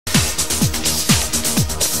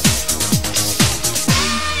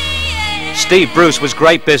Steve Bruce was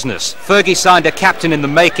great business. Fergie signed a captain in the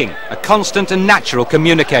making, a constant and natural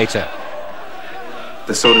communicator.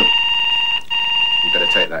 The sort of... You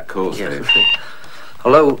better take that call, Steve.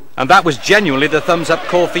 Hello. And that was genuinely the thumbs-up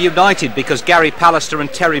call for United, because Gary Pallister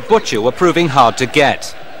and Terry Butcher were proving hard to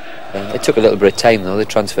get. It took a little bit of time though. The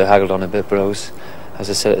transfer haggled on a bit, but as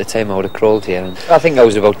I said at the time, I would have crawled here. And I think I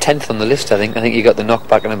was about 10th on the list. I think he got the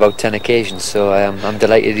knockback on about 10 occasions, so I'm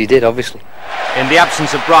delighted he did, obviously. In the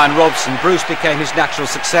absence of Brian Robson, Bruce became his natural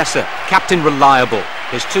successor. Captain reliable.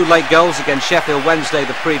 His 2 late goals against Sheffield Wednesday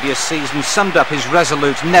the previous season summed up his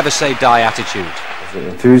resolute, never-say-die attitude. He's got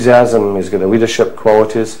enthusiasm, he's got the leadership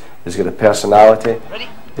qualities, he's got the personality,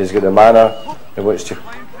 he's got the manner in which to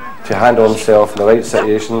handle himself in the right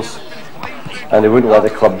situations, and he wouldn't let the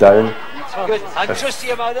club down.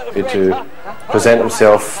 To present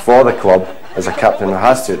himself for the club as a captain that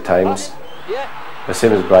has to at times, the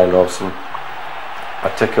same as Brian Robson,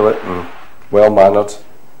 articulate and well-mannered.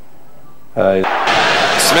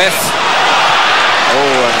 Smith.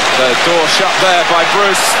 Oh, and the door shut there by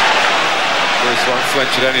Bruce. Bruce won't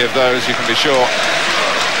flinch at any of those, you can be sure.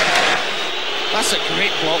 That's a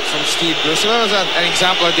great block from Steve Bruce. That was an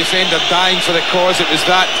example of a defender dying for the cause. It was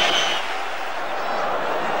that.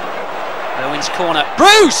 Owen's corner.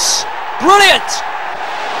 Bruce! Brilliant!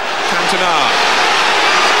 Cantona.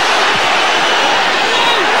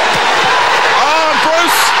 Oh, and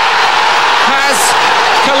Bruce has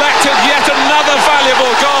collected yet another valuable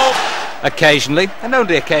goal. Occasionally, and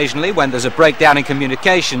only occasionally, when there's a breakdown in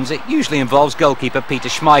communications, it usually involves goalkeeper Peter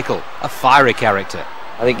Schmeichel, a fiery character.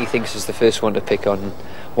 I think he thinks he's the first one to pick on.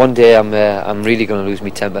 One day I'm really going to lose my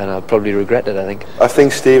temper, and I'll probably regret it, I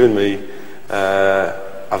think Steve and me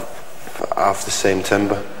have the same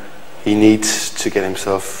temper. He needs to get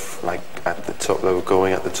himself at the top level,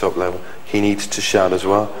 going at the top level. He needs to shout as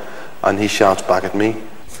well, and he shouts back at me.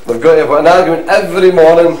 They've got an argument every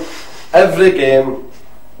morning, every game,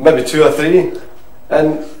 maybe 2 or 3,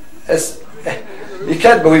 and you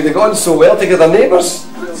can't believe they got on so well together. Neighbours,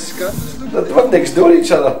 they live next door to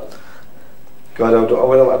each other. God,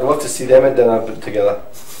 I'd love to see them at dinner together.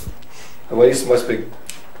 The wives must be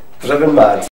driven mad.